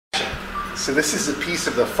So this is a piece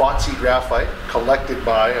of the FOTSI graphite collected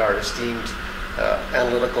by our esteemed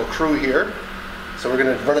analytical crew here. So we're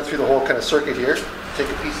going to run it through the whole kind of circuit here. Take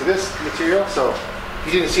a piece of this material. So if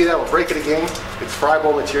you didn't see that, we'll break it again. It's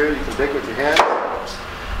friable material. You can break it with your hand.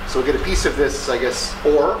 So we'll get a piece of this, I guess,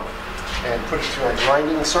 ore and put it through our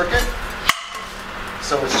grinding circuit.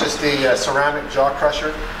 So it's just a ceramic jaw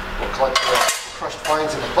crusher. We'll collect the crushed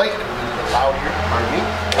fines in the plate, and we need it loud here, pardon me.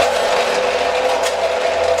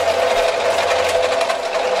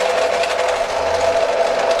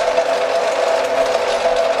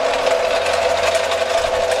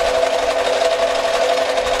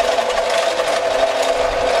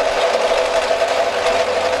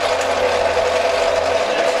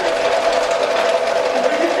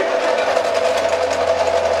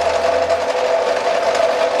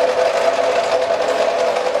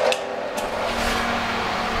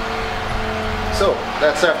 So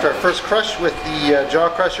that's after our first crush with the jaw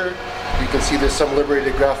crusher. You can see there's some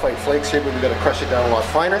liberated graphite flakes here, but we've got to crush it down a lot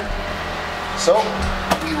finer. So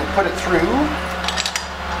we will put it through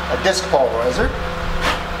a disc pulverizer.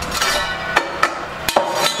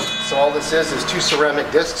 So all this is two ceramic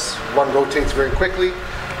discs. One rotates very quickly.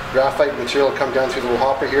 Graphite material will come down through the little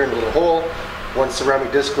hopper here in a little hole. One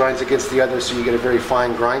ceramic disc grinds against the other, so you get a very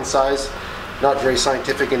fine grind size. Not very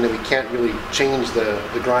scientific in that we can't really change the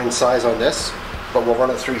grind size on this, but we'll run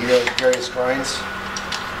it through here at various grinds.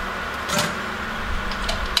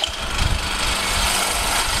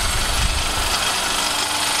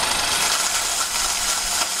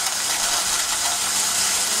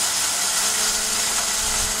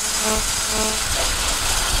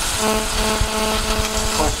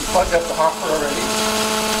 Of course, we plugged up the hopper already.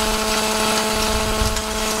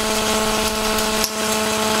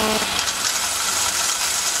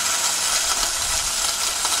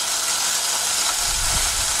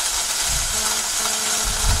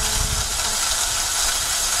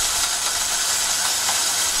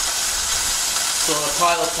 So in a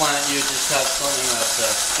pilot plant, you just have something that's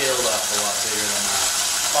scaled up a lot bigger than that.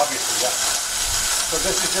 Obviously, yeah. So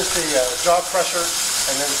this is just a jaw crusher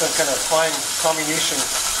and then some kind of fine comminution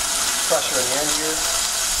crusher in the end here.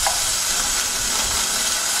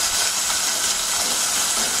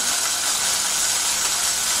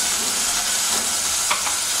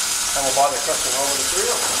 And we'll bother crushing all the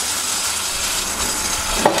material.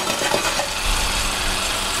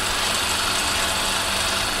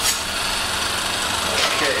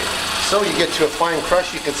 So you get to a fine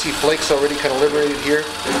crush. You can see flakes already kind of liberated here,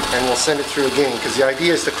 and we'll send it through again because the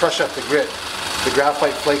idea is to crush up the grit. The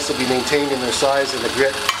graphite flakes will be maintained in their size, and the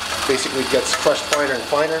grit basically gets crushed finer and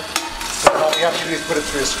finer. So all we have to do is put it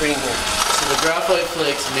through a screen here. So the graphite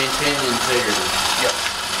flakes maintain the integrity. Yep.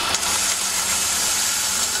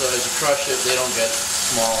 So as you crush it, they don't get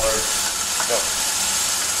smaller. No.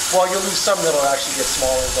 Well, you'll lose some that'll actually get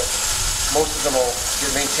smaller, but most of them will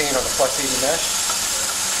get maintained on the plus 80 mesh.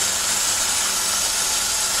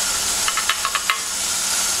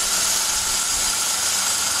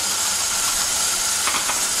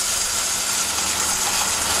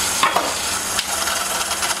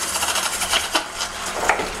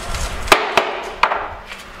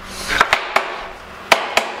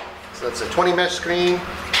 So that's a 20 mesh screen,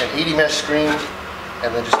 an 80 mesh screen,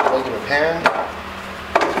 and then just a regular pan.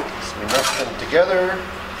 So we mesh them together.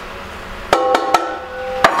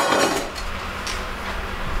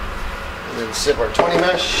 And then sieve our 20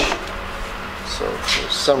 mesh. So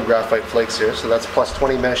there's some graphite flakes here, so that's plus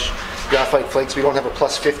 20 mesh graphite flakes. We don't have a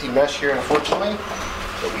plus 50 mesh here, unfortunately,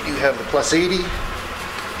 but we do have the plus 80.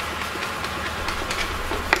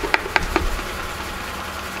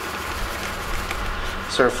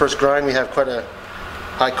 So our first grind, we have quite a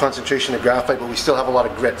high concentration of graphite, but we still have a lot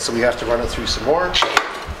of grit, so we have to run it through some more.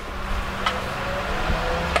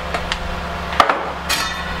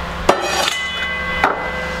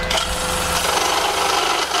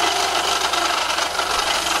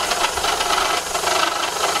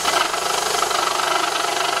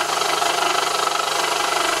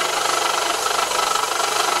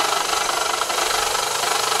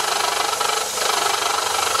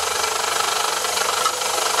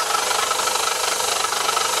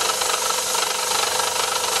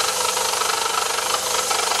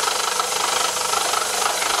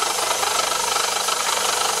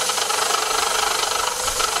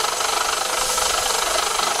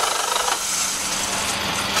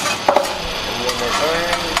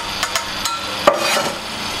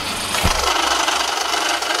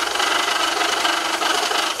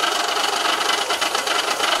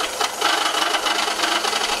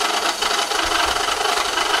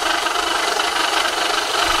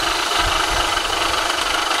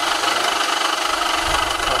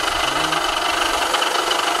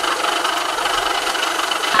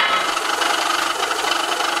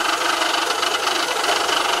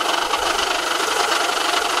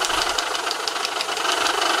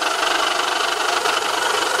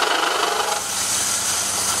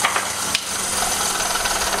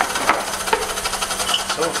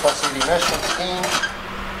 mesh once again.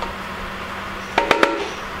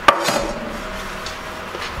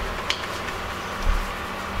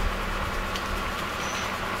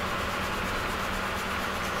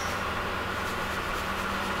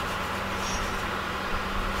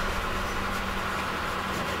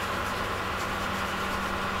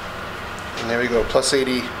 And there we go, plus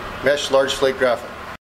 80 mesh large flake graphite.